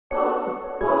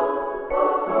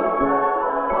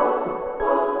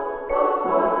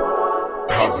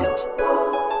present.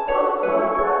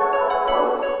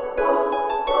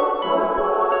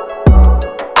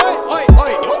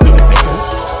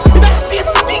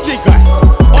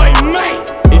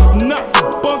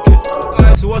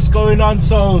 So what's going on?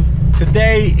 So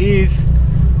today is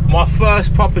my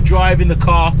first proper drive in the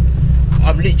car.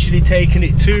 I'm literally taking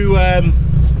it to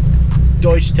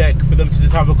Deutsche Tech for them to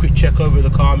just have a quick check over the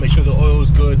car, make sure the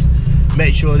oil's good,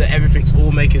 make sure that everything's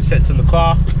all making sense in the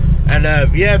car. And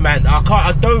yeah man,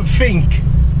 I don't think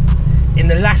in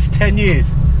the last 10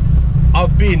 years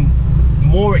I've been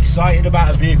more excited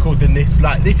about a vehicle than this.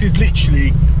 Like this has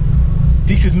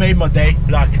made my day.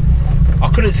 Like I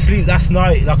couldn't sleep last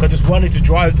night, like I just wanted to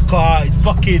drive the car.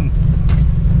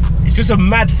 It's just a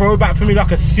mad throwback for me,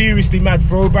 like a seriously mad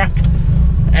throwback.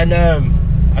 And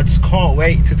I just can't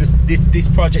wait to just, this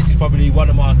project is probably one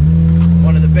of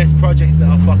the best projects that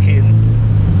I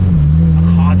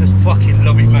just fucking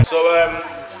love it, man. So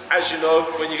as you know,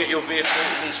 when you get your vehicle,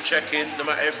 it needs checking, no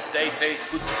matter if they say it's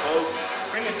good to go.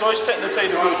 Bring in Deutsche Tech, they'll tell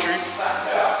you the real truth.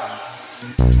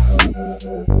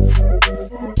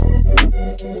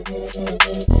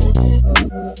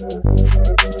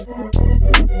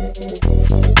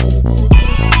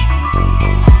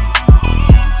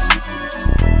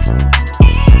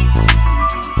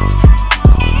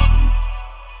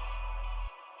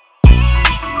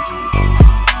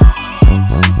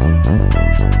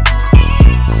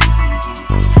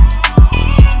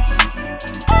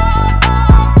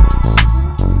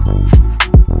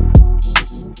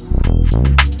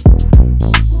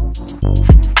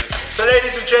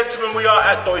 Gentlemen, we are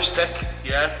at Deutsche Tech,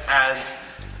 yeah, and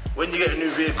when you get a new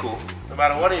vehicle, no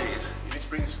matter what it is, you need to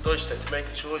bring it to Deutsche Tech to make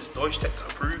sure it's Deutsche Tech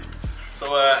approved.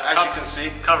 So as you can see,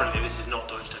 currently this is not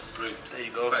Deutsche Tech approved. There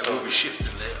you go. But so we'll be shifting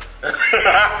later.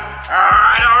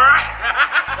 Alright.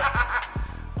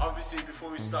 Obviously, before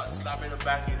we start slamming and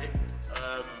banging it,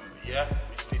 yeah,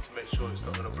 we just need to make sure it's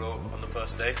not going to blow up on the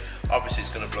first day. Obviously,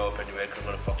 it's going to blow up anyway because I'm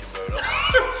going to fucking blow it up.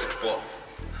 But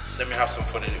let me have some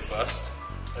fun in it first.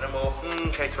 And then we'll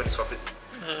K20 swap it.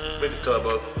 With the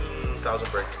turbo,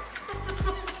 1000 brake.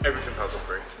 Everything 1000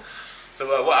 brake. So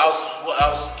what else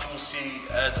can you see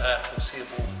as a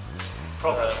foreseeable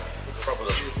problem?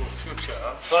 Future.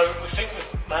 So we think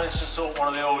we've managed to sort one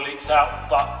of the oil leaks out,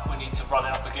 but we need to run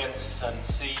it up against and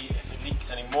see if it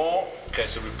leaks anymore. Okay,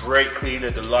 so we brake cleaner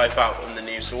the life out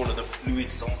underneath, so all of the fluid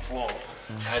is on floor.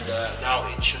 And now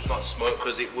it should not smoke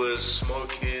because it was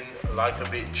smoking like a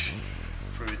bitch.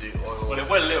 The oil. Well, it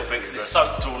will a little bit because it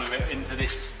soaked all of it into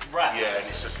this wrap. Yeah, and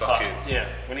it's just fucking. Yeah,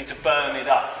 we need to burn it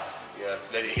up. Yeah,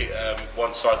 let it hit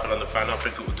one cycle on the fan. I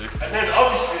think it will do. And then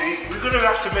obviously we're gonna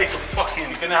have to make a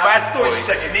fucking bad Deutsche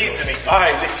Tech. It needs anything.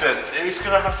 Alright, listen, it's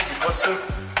gonna have to be custom.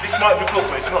 This might be good,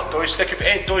 but it's not Deutsche Tech. If it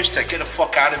ain't Deutsche Tech, get the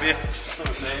fuck out of here. That's what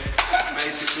I'm saying.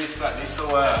 Basically, like this. So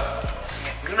we're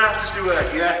gonna have to do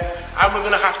and we're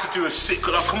gonna have to do a sick.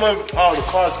 Come on! Oh, the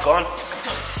car's gone.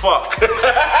 Fuck.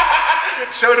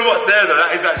 Show them what's there though,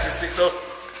 that is actually sick though.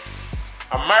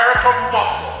 American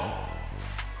muscle.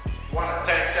 1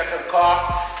 10-second car.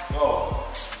 Oh,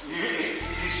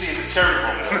 you see the cherry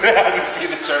bomb. I just see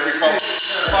the cherry bomb.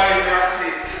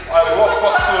 What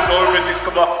fucks will no resist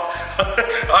come off?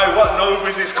 What no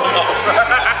resist come off?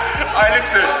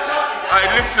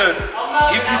 Listen.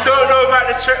 If you don't know about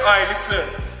the cherry, listen.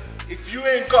 If you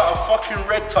ain't got a fucking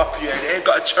red top here and it ain't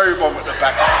got a cherry bomb at the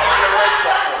back, I'm a red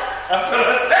top. That's what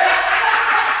I'm saying.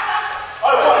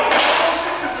 What, you got a whole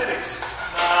system to this?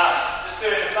 Nah, just do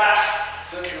it in the back.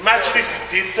 Imagine if you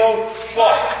did though,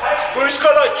 fuck. But it's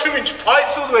got like 2-inch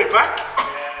pipes all the way back.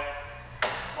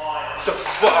 Yeah. The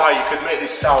fuck, you could make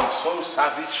this sound so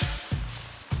savage.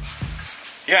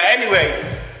 Yeah, anyway.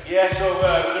 Yeah, so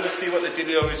we're going to see what the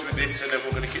dealio is with this and then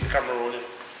we're going to keep the camera rolling.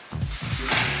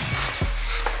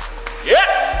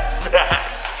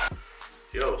 Yeah!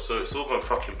 Yo, so it's all gone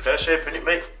fucking pear-shaped, innit,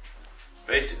 mate?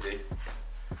 Basically.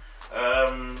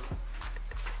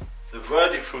 The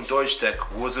verdict from Deutsche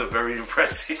Tech wasn't very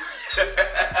impressive.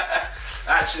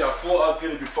 Actually, I thought I was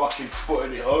going to be fucking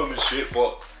spotting it home and shit,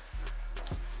 but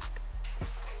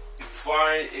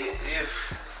I'm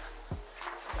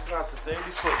glad to say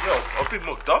this, but yo, I've been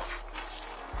mugged off.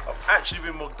 I've actually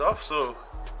been mugged off, so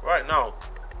right now,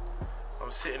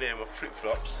 I'm sitting here in my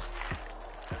flip-flops.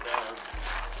 And,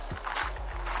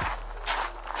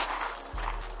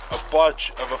 a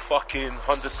bunch of a fucking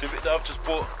Honda Civic that I've just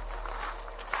bought.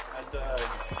 And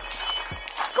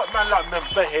it's got man like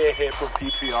member here from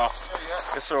PPR.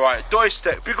 Yeah. It's alright. Deutsche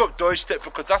Tech, big up Deutsche Tech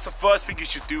because that's the first thing you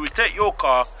should do. Take your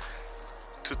car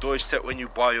to Deutsche Tech when you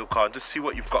buy your car and just see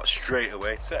what you've got straight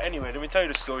away. So anyway, let me tell you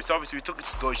the story. So obviously we took it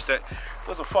to Deutsche Tech. There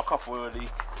was a fuck off oil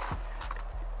leak.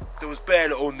 there was bare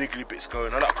little niggly bits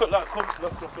going on. Like, come, look.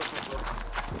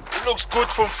 It looks good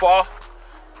from far,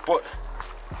 but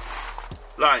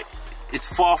like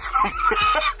it's far from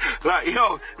like,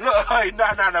 yo, look, hey,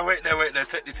 no, wait there,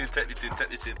 take this in.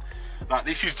 Like,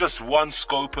 this is just one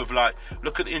scope of, like,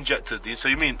 look at the injectors, dude. So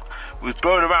you mean we was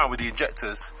blowing around with the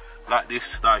injectors like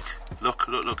this, like, look,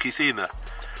 you see there?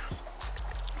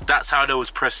 That's how they was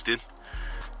pressed in.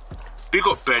 Big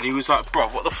up Ben, he was like, bro,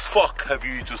 what the fuck have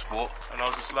you just bought? And I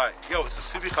was just like, yo, it's a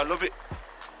Civic, I love it.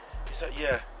 He's like,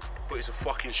 yeah, but it's a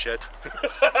fucking shed.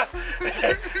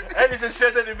 And it's a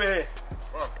shed anyway.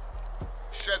 Bro,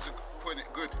 sheds are putting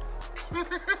it good.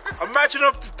 Imagine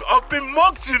I've been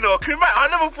mugged, you know. Can you imagine? I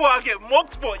never thought I'd get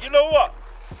mugged, but you know what?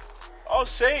 I'll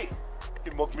say it. He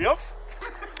mugged me off.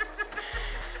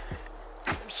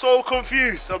 I'm so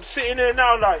confused. I'm sitting there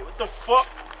now like, what the fuck?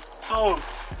 So,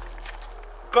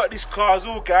 got these cars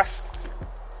all gassed.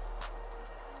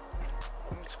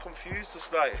 I'm just confused,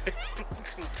 just like,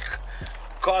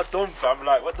 car done, fam.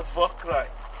 Like, what the fuck? Like,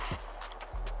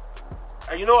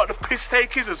 and you know what the piss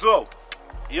take is as well?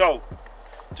 Yo,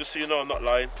 just so you know, I'm not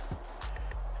lying.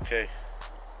 Okay.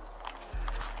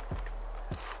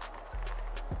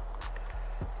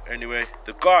 Anyway,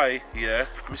 the guy, yeah,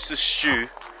 Mr. Stu,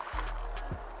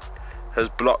 has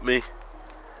blocked me.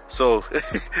 So,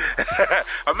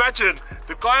 imagine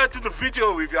the guy I did the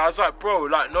video with you. I was like, bro,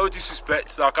 like, no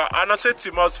disrespect. Like, and I said to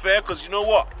him, I was fair, because you know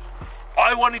what?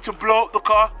 I wanted to blow up the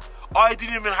car. I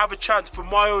didn't even have a chance for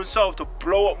my own self to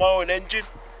blow up my own engine.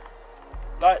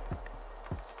 Like,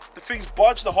 the thing's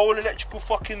bodged, the whole electrical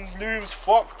fucking loom's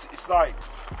fucked. It's like,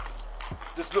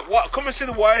 just look, what? Come and see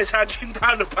the wires hanging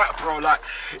down the back, bro. Like,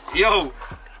 yo,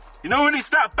 you know when it's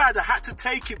that bad, I had to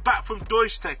take it back from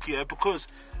Deutschtech, yeah, because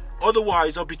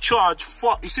otherwise I'll be charged.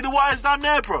 Fuck, you see the wires down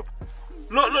there, bro?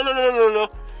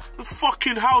 Look. The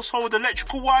fucking household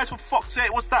electrical wires, for fuck's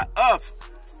sake. What's that?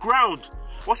 Earth, ground.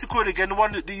 What's it called again? The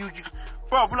one that you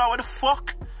bro, like, what the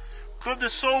fuck? Bro,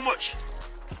 there's so much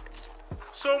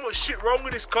shit wrong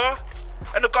with this car,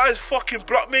 and the guy's fucking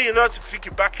blocked me. You know, I was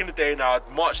thinking back in the day now, I'd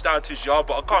march down to his yard,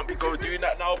 but I can't be going doing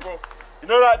that now, bro. You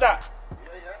know, like that.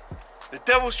 Yeah. The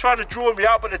devil's trying to draw me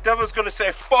out, but the devil's gonna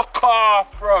say, fuck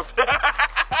off, bro.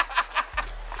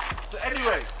 So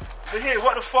anyway, so here,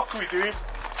 what the fuck are we doing?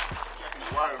 Checking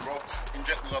the wiring, bro.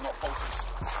 Injectors are not pulsing.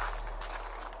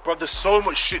 Bro, there's so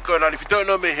much shit going on. If you don't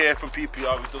know me here from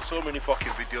PPR, we've done so many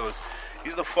fucking videos.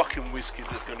 He's the fucking whiskey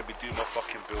that's going to be doing my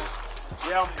fucking bills.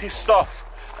 Yeah, I'm pissed off.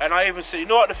 And I even said, you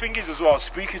know what the thing is as well, I was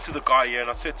speaking to the guy here, and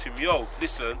I said to him, yo,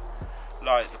 listen,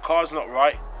 like, the car's not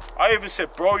right. I even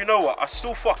said, bro, you know what, I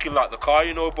still fucking like the car,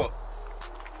 you know, but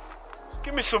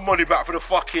give me some money back for the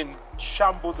fucking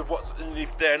shambles of what's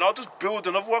underneath there, and I'll just build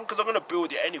another one, because I'm going to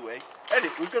build it anyway.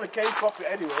 Edit, we're going to cake off it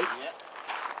anyway. Yeah.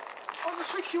 I was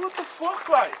just thinking, what the fuck,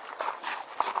 like?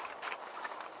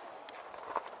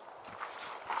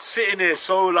 Sitting here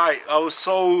so like, I was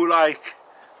so like,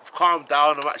 I've calmed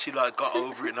down, I've actually like got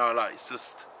over it now, like, it's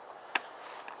just,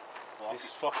 this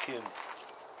fucking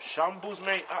shambles,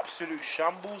 mate, absolute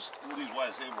shambles. All these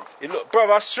wires here, bro. Hey, look,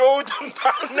 bruv, I showed them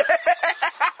down there.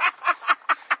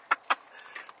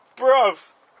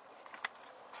 Bruv.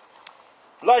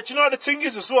 Like, do you know what the thing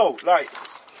is as well? Like,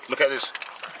 look at this.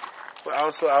 What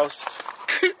else?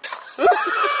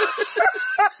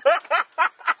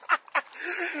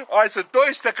 Alright, so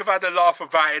Deutschtech have had a laugh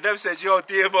about it. They've said, yo,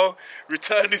 DMO,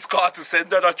 return this car to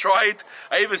sender. And I tried.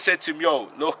 I even said to him, yo,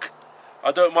 look,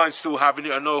 I don't mind still having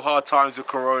it. I know hard times with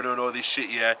Corona and all this shit,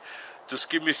 yeah. Just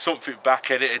give me something back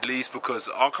in it at least, because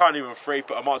I can't even frape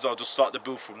it. I might as well just start the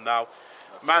build from now.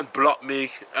 Man blocked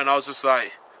me, and I was just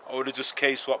like, I would have just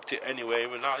K-swapped it anyway,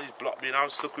 but now he's blocked me, and I'm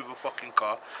stuck with a fucking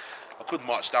car. I could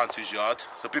march down to his yard.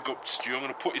 So big up Stu. I'm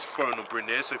going to put his phone number in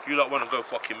there. So if you lot want to go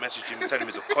fucking message him and tell him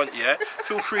he's a cunt, yeah,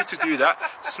 feel free to do that.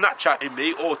 Snapchatting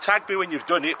me, or tag me when you've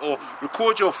done it, or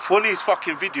record your funniest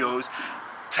fucking videos,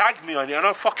 tag me on it, and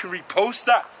I'll fucking repost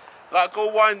that. Like,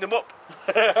 go wind them up.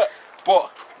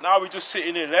 But now we're just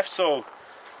sitting here left, so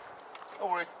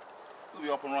don't worry, we'll be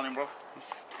up and running, bro.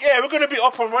 Yeah, we're going to be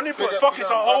up and running, but fuck, it's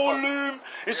a whole loom,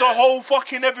 it's a whole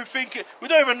fucking everything. We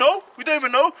don't even know.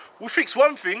 We fix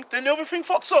one thing, then the other thing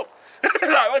fucks up.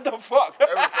 Like, what the fuck?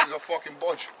 Everything's a fucking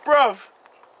bodge. Bruv,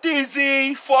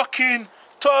 dizzy, fucking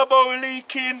turbo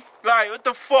leaking. Like, what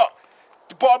the fuck?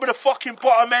 The bottom of the fucking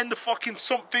bottom end, the fucking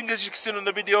something, as you can see on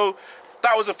the video.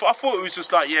 That was I thought it was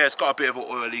just like, yeah, it's got a bit of an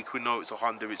oil leak. We know it's a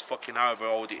Honda. It's fucking however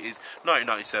old it is,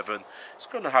 1997. It's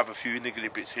going to have a few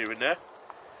niggly bits here and there.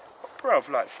 Bruv,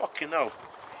 like, fucking hell.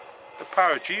 The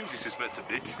power of dreams this is meant to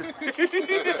be.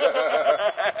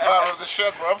 Power of the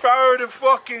shed, bro. Power of the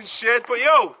fucking shed. But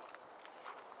yo,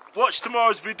 watch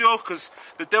tomorrow's video, because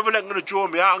the devil ain't gonna draw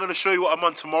me out. I'm gonna show you what I'm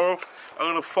on tomorrow.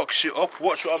 I'm gonna fuck shit up.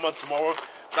 Watch what I'm on tomorrow.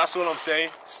 That's all I'm saying.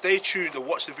 Stay tuned and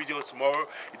watch the video tomorrow.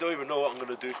 You don't even know what I'm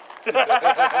gonna do.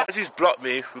 As he's blocked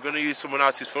me, we're gonna use someone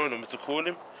else's phone number to call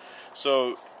him.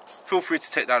 So feel free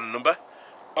to take down the number.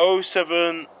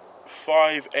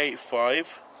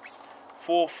 07585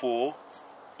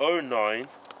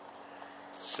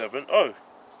 440970.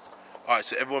 Alright,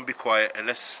 so everyone be quiet and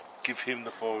let's give him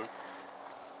the phone.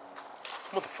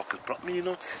 Motherfuckers blocked me, you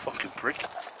know? Fucking prick.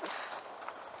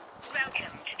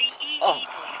 Welcome to the EE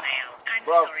voicemail. I'm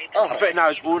sorry, I bet now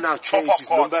it's all now changed his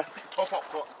number. Top up,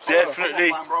 Definitely.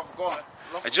 Top up, man, bruv. Go on.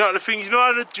 And do you know what the thing? Do you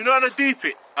know how to deep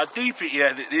it? I deep it,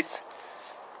 yeah, like this.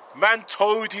 Man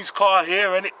towed his car here,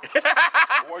 innit?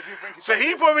 What do you think? So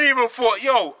he probably even thought,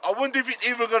 yo, I wonder if it's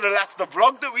even gonna last the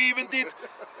vlog that we even did.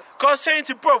 Cause I was saying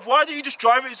to bruv, why don't you just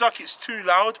drive it? It's like it's too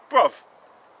loud, bruv.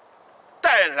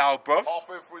 That ain't loud, bruv.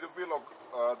 Halfway through the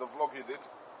vlog he did,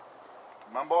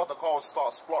 remember the car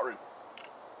started spluttering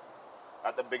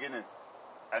at the beginning,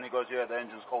 and he goes, "Yeah, the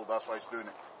engine's cold. That's why he's doing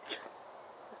it."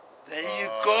 There you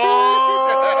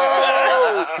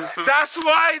go. That's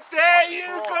why. There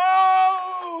you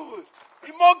go.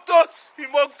 He mugged us. He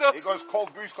mugged us. He goes,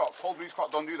 "Cold boost cut. Cold boost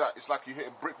cut. Don't do that. It's like you hit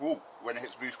a brick wall when it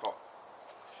hits boost cut.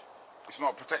 It's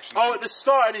not a protection." Oh, at the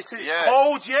start, and he said it's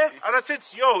cold, yeah? And I said,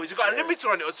 yo, has it got a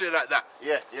limiter on it or something like that?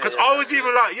 Yeah. Because I was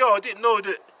even like, yo, I didn't know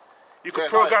that you could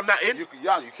program that in. You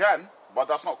can, but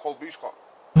that's not cold boost cut.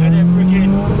 And then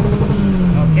friggin',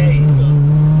 okay, so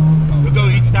we'll go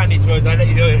easy down these roads. I'll let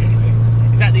you do it.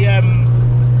 Is that the yeah,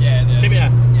 the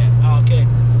limiter? Yeah. Oh, okay.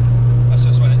 That's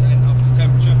just when it ends up to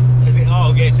temperature. Is it?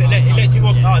 Oh, okay. So it lets you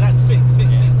walk. Yeah. Oh, that's sick.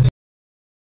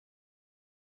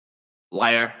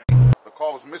 Liar. The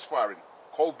car was misfiring.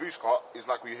 Cold boost cut is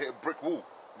like when you hit a brick wall,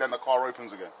 then the car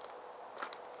opens again.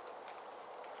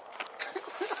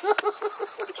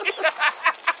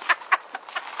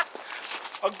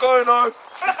 I'm going home.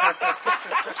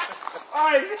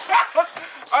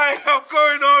 I'm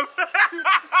going home.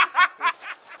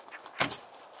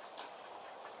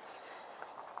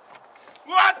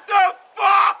 What the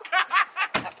fuck?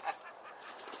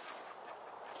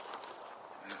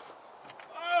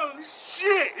 Oh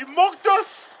shit, he mugged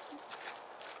us.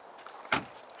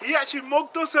 He actually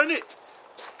mugged us, innit?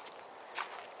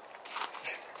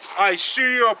 Aye, Stu,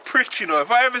 you're a prick, you know.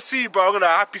 If I ever see you, bro, I'm gonna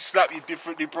happy slap you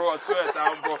differently, bro. I swear it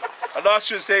down, bro. I know I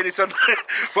shouldn't say this, but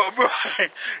bro,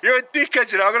 you're a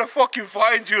dickhead, you know. I'm gonna fucking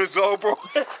find you as well, bro.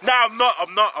 Nah, I'm not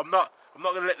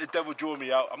gonna let the devil draw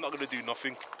me out. I'm not gonna do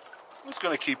nothing. I'm just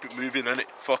gonna keep it moving, innit?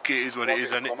 Fuck it, is what it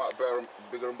is, innit? Come out better,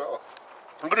 bigger and better.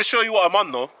 I'm gonna show you what I'm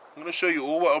on, though. I'm gonna show you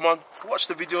all what I'm on. Watch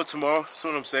the video tomorrow. That's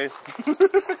all I'm saying.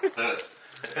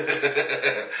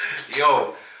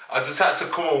 Yo, I just had to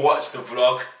come and watch the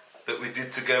vlog that we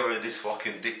did together in this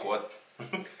fucking dickwad.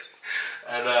 And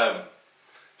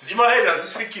in my head I was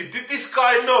just thinking, did this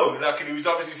guy know? Like, and he was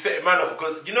obviously setting man up,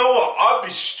 because you know what? I'd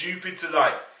be stupid to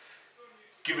like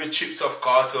give a chips off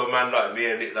car to a man like me,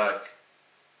 and it like,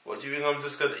 what do you think I'm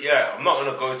just gonna? Yeah, I'm not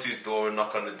gonna go to his door and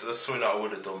knock on the door. That's something that I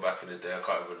would have done back in the day. I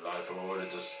can't even lie, but I would have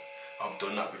just. I've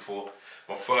done that before.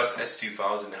 My first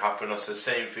S2000 happened. I said the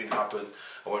same thing happened.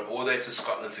 I went all the way to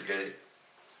Scotland to get it.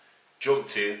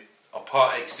 Jumped in. I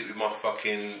part exit with my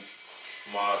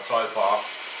tyre park.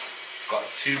 Got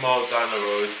 2 miles down the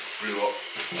road. Blew up.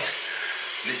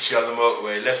 Literally on the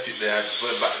motorway. Left it there. I just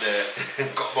went back there.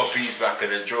 Got my bees back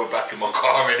and then drove back in my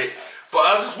car in it. But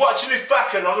I was just watching this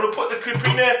back, and I'm gonna put the clip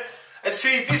in there and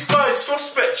see this guy is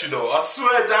suspect, you know. I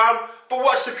swear down. But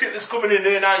watch the clip that's coming in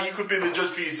there now. You could be the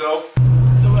judge for yourself.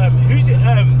 So who's it?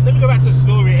 Let me go back to the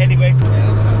story anyway.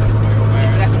 Yeah,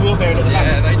 That's wheelbarrow at the back.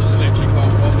 yeah, they just literally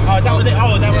can't walk. Oh, is that what it?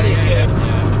 Oh, that what it is. Yeah.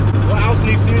 What else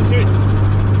needs doing to it?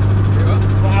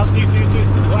 What else needs doing to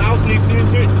it? What else needs doing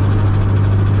to it?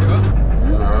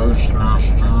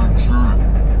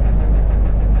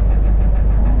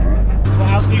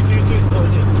 What else needs doing to it? What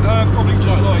was it? Probably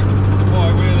just like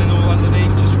wire wheeling all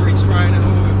underneath, just respraying it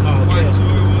all with wax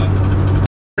oil.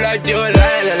 Like you a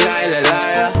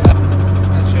liar.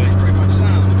 That shit ain't very much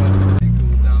sound, but it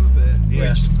cooled down a bit.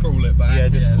 Yeah. Just crawl it back. Yeah,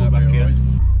 just crawl back, right.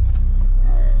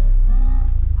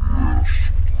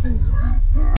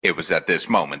 It was at this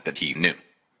moment that he knew.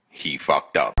 He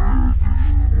fucked up.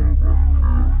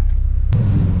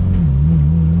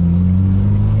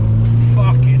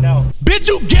 Fucking hell. Bitch,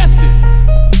 you guessed it.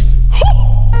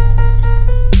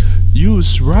 You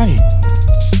was right.